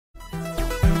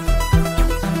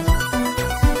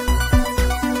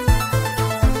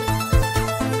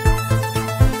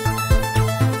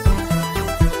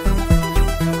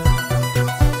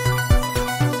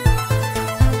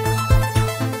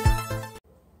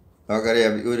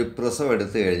നമുക്കറിയാം ഒരു പ്രിസം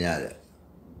എടുത്തു കഴിഞ്ഞാൽ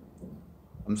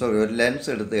ഒരു ലെൻസ്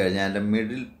എടുത്തു കഴിഞ്ഞാൽ അതിൻ്റെ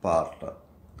മിഡിൽ പാർട്ട്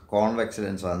കോൺവെക്സ്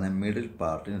ലെൻസ് ആണ്, മിഡിൽ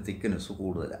പാർട്ടിന് തിക്നെസ്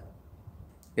കൂടുതലാണ്.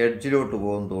 എഡ്ജിലോട്ട്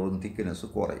പോകും തോറും തിക്നെസ്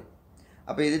കുറയും.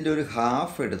 അപ്പോൾ ഇതിൻ്റെ ഒരു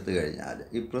ഹാഫ് എടുത്തു കഴിഞ്ഞാൽ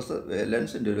ഈ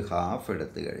ലെൻസിൻ്റെ ഒരു ഹാഫ്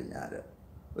എടുത്തു കഴിഞ്ഞാൽ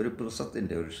ഒരു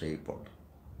പ്രിസത്തിൻ്റെ ഒരു ഷേപ്പുണ്ട്.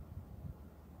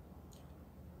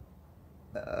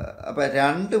 അപ്പോൾ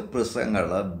രണ്ട് പ്രിസങ്ങൾ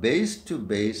ബേസ് ടു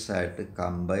ബേസ് ആയിട്ട്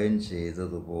കമ്പൈൻ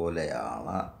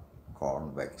ചെയ്തതുപോലെയാണ്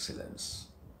കോൺവെക്സ് ലെൻസ്.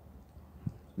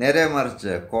 നേരെ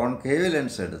മറിച്ച് കോൺകേവ്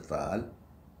ലെൻസ് എടുത്താൽ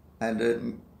അതിൻ്റെ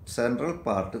സെൻട്രൽ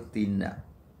പാർട്ട് തിന്ന,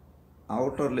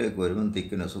 ഔട്ടറിലേക്ക് വരുമ്പം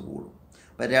തിക്നെസ് കൂടും.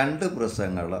 അപ്പം രണ്ട്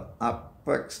പ്രിസങ്ങൾ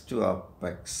അപ്പെക്സ് ടു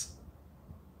അപ്പെക്സ്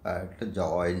ആയിട്ട്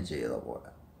ജോയിൻ ചെയ്ത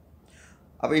പോലെ.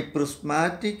 അപ്പോൾ ഈ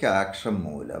പ്രിസ്മാറ്റിക് ആക്ഷൻ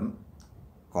മൂലം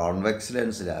കോൺവെക്സ്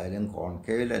ലെൻസിലായാലും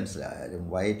കോൺകേവ് ലെൻസിലായാലും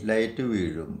വൈറ്റ് ലൈറ്റ്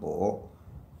വീഴുമ്പോൾ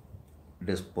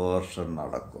ഡിസ്പേർഷൻ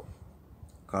നടക്കും,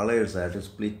 കളേഴ്സായിട്ട്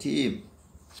സ്പ്ലിറ്റ് ചെയ്യും.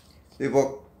 ഇപ്പോൾ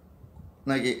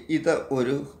നോക്കി, ഇത്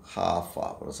ഒരു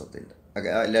ഹാഫാണ് പ്രിസത്തിൻ്റെ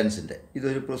ലെൻസിൻ്റെ,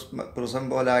 ഇതൊരു പ്രിസം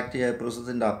പോലെ ആക്ട് ചെയ്യാൻ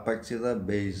പ്രിസത്തിൻ്റെ അപ്പെക്സ്, ഇത്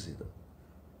ബേസ്,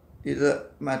 ഇത്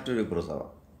മറ്റൊരു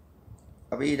പ്രിസമാണ്.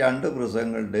 അപ്പോൾ ഈ രണ്ട്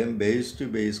പ്രിസങ്ങളുടെയും ബേസ് ടു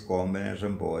ബേസ്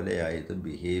കോമ്പിനേഷൻ പോലെയാണ് ഇത്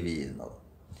ബിഹേവ് ചെയ്യുന്നത്.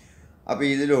 അപ്പോൾ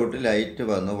ഇതിലോട്ട് ലൈറ്റ്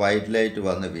വന്ന് വൈറ്റ് ലൈറ്റ്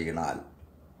വന്ന് വീണാൽ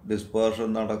ഡിസ്പേർഷൻ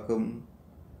നടക്കും.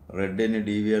 റെഡിന്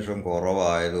ഡീവിയേഷൻ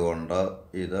കുറവായതുകൊണ്ട്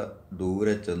ഇത്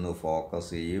ദൂരെ ചെന്ന്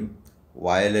ഫോക്കസ് ചെയ്യും.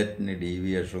 വയലറ്റിന്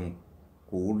ഡീവിയേഷൻ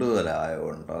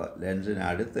കൂടുതലായതുകൊണ്ട് ലെൻസിന്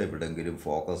അടുത്ത് എവിടെയെങ്കിലും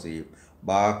ഫോക്കസ് ചെയ്യും.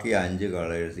 ബാക്കി 5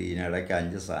 കളേഴ്സ് ഇതിനിടയ്ക്ക്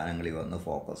 5 സാധനങ്ങളിൽ വന്ന്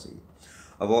ഫോക്കസ് ചെയ്യും.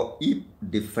 അപ്പോൾ ഈ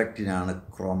ഡിഫക്റ്റിനാണ്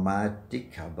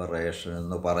ക്രോമാറ്റിക് അബറേഷൻ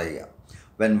എന്ന് പറയുക.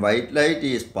 When white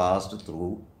light is passed through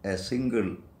A single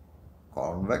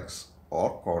convex or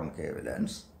concave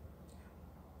lens,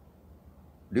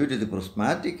 due to the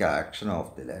prismatic action of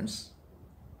the lens,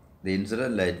 the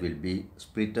incident light will be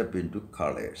split up into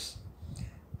colors,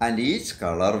 and each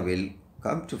color will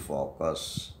come to focus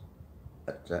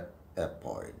at a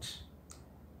point.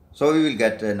 So we will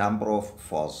get a number of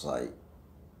foci,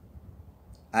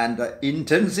 and the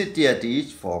intensity at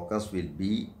each focus will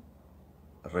be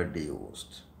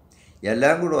reduced.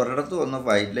 എല്ലാം കൂടെ ഒരിടത്ത് വന്ന്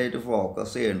white light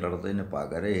focus ചെയ്യേണ്ടിടത്തിന്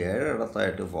പകരം 7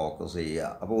 ഇടത്തായിട്ട് focus ചെയ്യുക.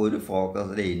 അപ്പോൾ ഒരു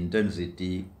ഫോക്കസിലെ intensity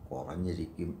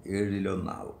കുറഞ്ഞിരിക്കും,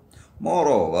 7-1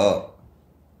 moreover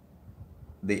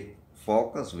the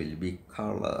focus will be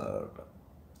coloured.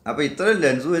 അപ്പോൾ ഇത്രയും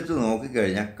ലെൻസ് വെച്ച്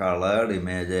നോക്കിക്കഴിഞ്ഞാൽ കളേർഡ്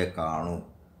ഇമേജേ കാണൂ,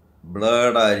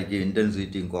 ബ്ലേഡായിരിക്കും,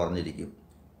 ഇൻറ്റൻസിറ്റിയും കുറഞ്ഞിരിക്കും.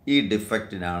 ഈ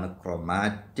ഡിഫക്റ്റിനാണ്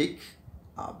ക്രോമാറ്റിക്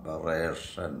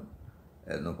അബറേഷൻ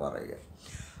എന്ന് പറയുക.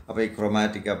 അപ്പോൾ ഈ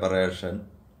ക്രോമാറ്റിക് അബറേഷൻ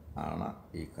ആണ്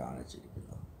ഈ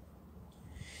കാണിച്ചിരിക്കുന്നത്.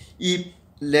 ഈ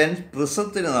ലെൻസ്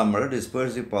പ്രിസത്തിന് നമ്മൾ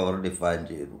ഡിസ്പേഴ്സീവ് പവർ ഡിഫൈൻ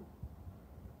ചെയ്തു,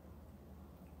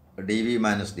 dV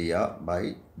 - dr by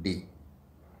d,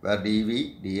 where dV,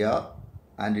 dr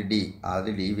and d are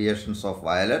the deviations of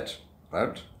violet,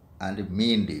 red and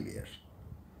mean deviation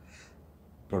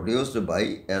produced by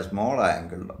a small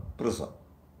angled prism.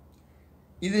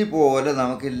 ഇതുപോലെ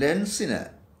നമുക്ക് ലെൻസിന്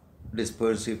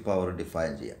ഡിസ്പേഴ്സീവ് പവർ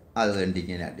ഡിഫൈൻ ചെയ്യാം. അത് കണ്ട്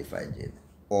ഇങ്ങനെയാണ് ഡിഫൈൻ ചെയ്യുന്നത്.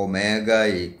 Omega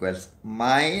equals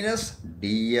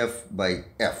 -df by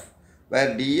f, where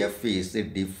df is the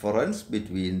difference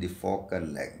between the focal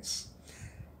lengths,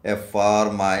 fr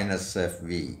minus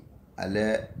fv, അല്ലെ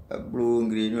ബ്ലൂവും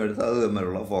ഗ്രീനും എടുത്ത് അത്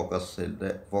തമ്മിലുള്ള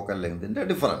ഫോക്കൽ ലെങ്തിൻ്റെ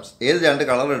ഡിഫറൻസ്. ഏത് രണ്ട്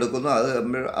കളർ എടുക്കുന്നു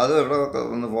അത് എവിടെ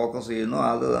ഒന്ന് ഫോക്കസ് ചെയ്യുന്നു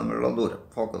അത് തമ്മിലുള്ള ദൂരം,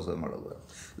 ഫോക്കസ് തമ്മിലുള്ള ദൂരം,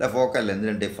 അല്ലെ focal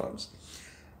ലെങ്തിൻ്റെ difference.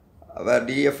 where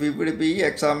df will be,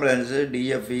 example answer,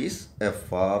 df is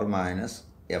fr minus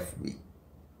fv.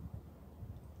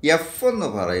 f എന്ന്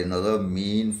പറയുന്നത്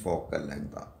മീൻ focal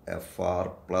length, fr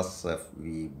plus fv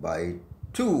by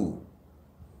 2.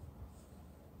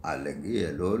 അല്ലെങ്കിൽ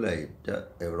യെല്ലോ ലൈറ്റ്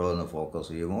എവിടെ വന്ന് ഫോക്കസ്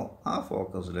ചെയ്യുമോ ആ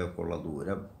ഫോക്കസിലേക്കുള്ള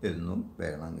ദൂരം എന്നും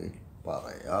വേണമെങ്കിൽ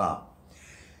പറയാം.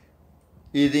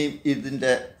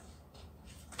 ഇതിൻ്റെ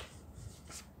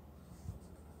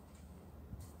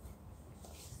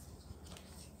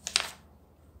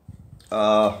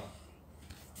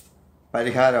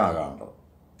പരിഹാരമാകാണ്ടോ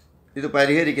ഇത്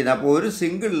പരിഹരിക്കുന്നത്. അപ്പോൾ ഒരു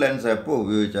സിംഗിൾ ലെൻസ് എപ്പോൾ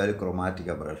ഉപയോഗിച്ചാലും ക്രോമാറ്റിക്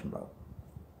അബറേഷൻ ഉണ്ടാകും.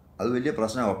 അത് വലിയ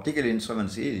പ്രശ്നം. ഒപ്റ്റിക്കൽ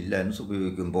ഇൻസ്ട്രുമെൻറ്റ്സ് ഈ ലെൻസ്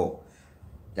ഉപയോഗിക്കുമ്പോൾ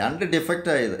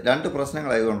രണ്ട്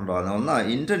പ്രശ്നങ്ങളായതുകൊണ്ടാണ്. ഒന്ന്,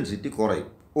 ഇൻറ്റൻസിറ്റി കുറയും.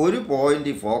 ഒരു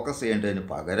പോയിൻ്റ് ഫോക്കസ് ചെയ്യേണ്ടതിന്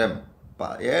പകരം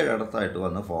 7 ഇടത്തായിട്ട്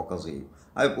വന്ന് ഫോക്കസ് ചെയ്യും.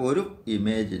 അതിപ്പോൾ ഒരു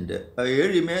ഇമേജിൻ്റെ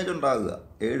 7 ഇമേജ് ഉണ്ടാകുക,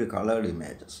 7 കളേർഡ്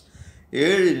ഇമേജസ്.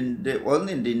 7-ൻ്റെ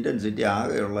ഒന്നിൻ്റെ ഇൻറ്റൻസിറ്റി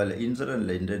ആകെയുള്ള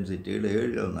ഇൻസിഡൻ്റ് ഇൻറ്റൻസിറ്റിയുടെ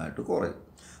 7-1 കുറയും.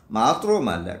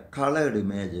 മാത്രവുമല്ല കളേർഡ്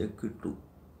ഇമേജ് കിട്ടും.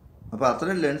 അപ്പോൾ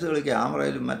അത്തരം ലെൻസുകൾ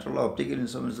ക്യാമറയിലും മറ്റുള്ള ഒപ്റ്റിക്കൽ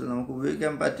ഇൻസ്ട്രുമെൻറ്റ്സിലും നമുക്ക്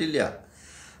ഉപയോഗിക്കാൻ പറ്റില്ല.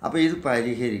 അപ്പോൾ ഇത്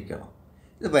പരിഹരിക്കണം.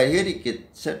 ഇത്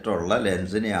പരിഹരിച്ചിട്ടുള്ള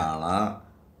ലെൻസിനെയാണ്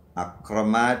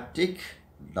achromatic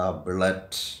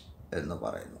doublet എന്ന്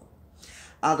പറയുന്നു.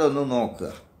 അതൊന്ന്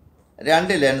നോക്കുക.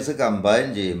 രണ്ട് ലെൻസ് കമ്പൈൻ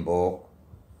ചെയ്യുമ്പോൾ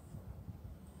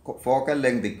ഫോക്കൽ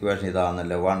ലെങ്ത് ഇക്വേഷൻ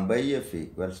ഇതാണല്ലോ, 1/f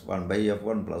equals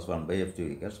 1/f1 + 1/f2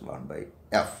 equals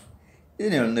 1/f.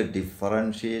 ഇതിനെ ഒന്ന്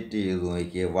ഡിഫറൻഷ്യേറ്റ് ചെയ്ത്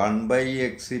നോക്കിയേ.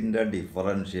 1/xൻ്റെ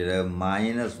ഡിഫറൻഷ്യൽ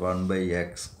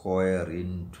 -1/x²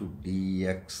 ഇൻറ്റു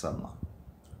dx എന്നാണ്.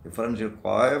 ഡിഫറൻഷ്യൽ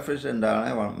കോഎഫിഷ്യൻ്റ് ആണ്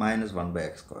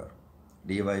 -1/x²,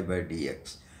 dy/dx.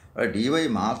 dy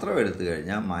മാത്രം എടുത്തു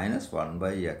കഴിഞ്ഞാൽ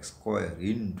 -1/x²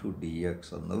 ഇൻറ്റു dx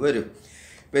എന്ന് വരും.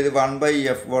 ഇപ്പോൾ ഇത്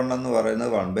 1/f1 എന്ന്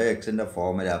പറയുന്നത് 1/xൻ്റെ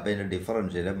ഫോമിൽ. അപ്പോൾ ഇതിൻ്റെ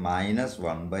differential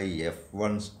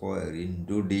 -1/f1²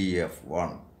 into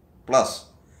df1 plus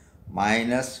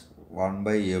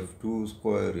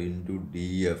 -1/f2² into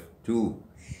df2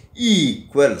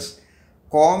 equals.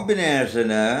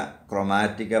 കോമ്പിനേഷന്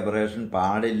ക്രൊമാറ്റിക് അബറേഷൻ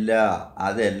പാടില്ല.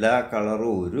 അതെല്ലാ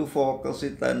കളറും ഒരു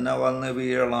ഫോക്കസിൽ തന്നെ വന്ന്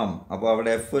വീഴണം. അപ്പോൾ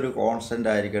അവിടെ എഫ് ഒരു കോൺസ്റ്റൻ്റ്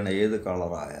ആയിരിക്കണം ഏത്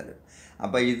കളറായാലും.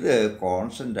 അപ്പോൾ ഇത്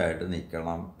കോൺസ്റ്റൻ്റ് ആയിട്ട്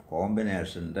നിൽക്കണം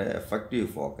കോമ്പിനേഷൻ്റെ എഫക്റ്റീവ്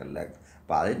ഫോക്കൽ ലെങ്ത്.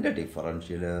 അപ്പോൾ അതിൻ്റെ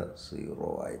ഡിഫറൻഷ്യൽ 0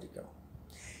 ആയിരിക്കണം.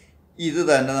 ഇത്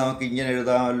തന്നെ നമുക്ക് ഇങ്ങനെ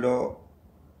എഴുതാമല്ലോ,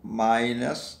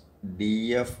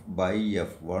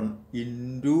 -df/f1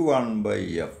 ഇൻറ്റു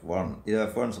 1/f1. ഇത്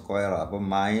f1² അപ്പം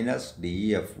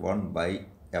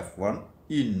 -df1/f1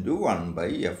 ഇൻറ്റു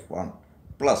 1/f1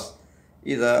 പ്ലസ്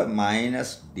ഇത്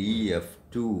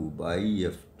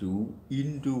 -df2/f2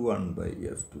 ഇൻറ്റു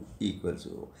 1/f2 ഈക്വൽസ്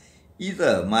 0. ഇത്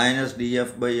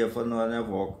 -df/f എന്ന് പറഞ്ഞാൽ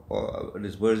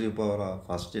ഡിസ്പേഴ്സീവ് പവറാണ്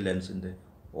ഫസ്റ്റ് ലെൻസിൻ്റെ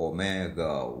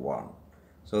ω1.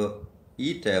 സോ ഈ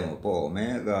ടേം ഇപ്പോൾ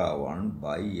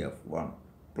ω1/f1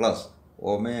 plus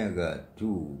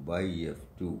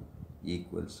ω2/f2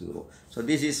 equals 0. So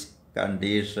this is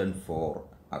condition for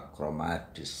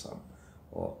അക്രോമാറ്റിസം.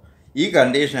 ഈ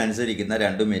കണ്ടീഷൻ അനുസരിക്കുന്ന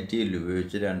രണ്ട് മെറ്റീരിയൽ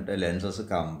ഉപയോഗിച്ച് രണ്ട് ലെൻസസ്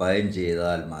കമ്പൈൻ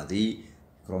ചെയ്താൽ മതി,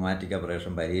 ക്രോമാറ്റിക്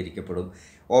അബറേഷൻ പരിഹരിക്കപ്പെടും.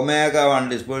 ω1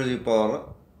 ഡിസ്പേഴ്സീവ് പവർ,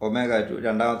 ω2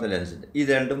 രണ്ടാമത്തെ ലെൻസിൻ്റെ. ഇത്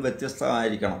രണ്ടും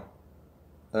വ്യത്യസ്തമായിരിക്കണം.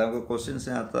 അത് നമുക്ക്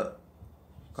ക്വസ്റ്റ്യൻസിനകത്ത്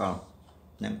കാണും.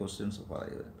 ഞാൻ ക്വസ്റ്റ്യൻസ്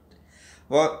പറയുന്നത്.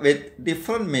 അപ്പോൾ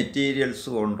ഡിഫറെൻറ്റ് മെറ്റീരിയൽസ്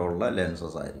കൊണ്ടുള്ള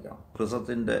ലെൻസസ് ആയിരിക്കണം.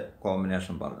 പ്രിസത്തിൻ്റെ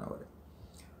കോമ്പിനേഷൻ പറഞ്ഞ പോലെ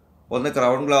ഒന്ന്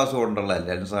ക്രൗൺ ഗ്ലാസ് കൊണ്ടുള്ള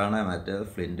ലെൻസാണ്, മറ്റേത്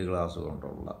ഫ്ലിൻറ്റ് ഗ്ലാസ്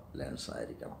കൊണ്ടുള്ള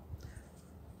ലെൻസായിരിക്കണം.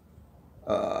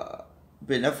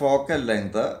 പിന്നെ ഫോക്കൽ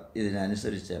ലെങ്ത്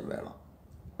ഇതിനനുസരിച്ച് വേണം.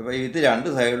 അപ്പോൾ ഇത് രണ്ട്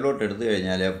സൈഡിലോട്ട് എടുത്തു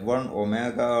കഴിഞ്ഞാൽ f1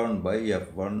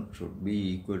 ω1/f1 should be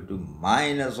equal to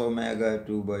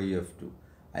 -ω2/f2.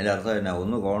 അതിൻ്റെ അർത്ഥം തന്നെ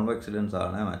ഒന്ന് കോൺവെക്സ് ലെൻസ്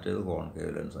ആണ്, മറ്റേത് കോൺകേവ്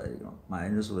ലെൻസ് ആയിരിക്കണം.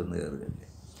 മൈനസ് വന്ന് കയറുകയല്ലേ.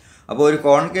 അപ്പോൾ ഒരു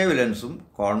കോൺകേവ് ലെൻസും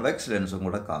കോൺവെക്സ് ലെൻസും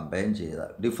കൂടെ കമ്പൈൻ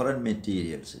ചെയ്താൽ ഡിഫറെൻറ്റ്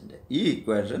മെറ്റീരിയൽസിൻ്റെ ഈ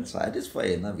ഇക്വേഷൻ സാറ്റിസ്ഫൈ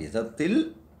ചെയ്യുന്ന വിധത്തിൽ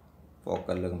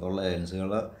ഫോക്കൽ ലെങ്തുള്ള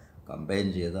ലെൻസുകൾ കമ്പൈൻ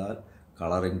ചെയ്താൽ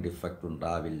കളറിംഗ് ഡിഫക്റ്റ്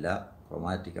ഉണ്ടാവില്ല,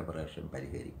 ക്രോമാറ്റിക് അബറേഷൻ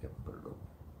പരിഹരിക്കപ്പെടും.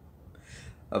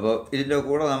 അപ്പോൾ ഇതിൻ്റെ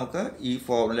കൂടെ നമുക്ക് ഈ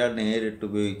ഫോർമുല നേരിട്ട്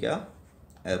ഉപയോഗിക്കാം.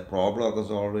 പ്രോബ്ലമൊക്കെ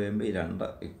സോൾവ് ചെയ്യുമ്പോൾ ഈ രണ്ട്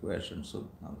ഇക്വേഷൻസും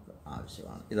നമുക്ക്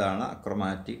ആവശ്യമാണ്. ഇതാണ്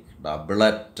അക്രോമാറ്റിക്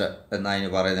ഡബ്ലറ്റ് എന്നതിന്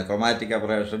പറയുന്നത്. Chromatic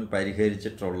aberration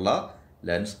പരിഹരിച്ചിട്ടുള്ള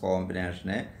lens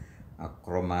കോമ്പിനേഷനെ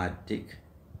achromatic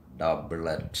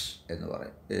doublet എന്ന്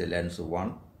പറയും. ഇത് ലെൻസ്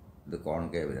 1, ഇത്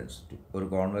കോൺകേവ് ലെൻസ് 2. ഒരു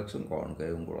കോൺവെക്സും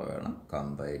കോൺകേവും കൂടെ വേണം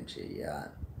കമ്പൈൻ ചെയ്യാൻ.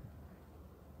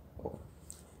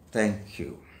 Thank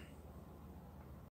you.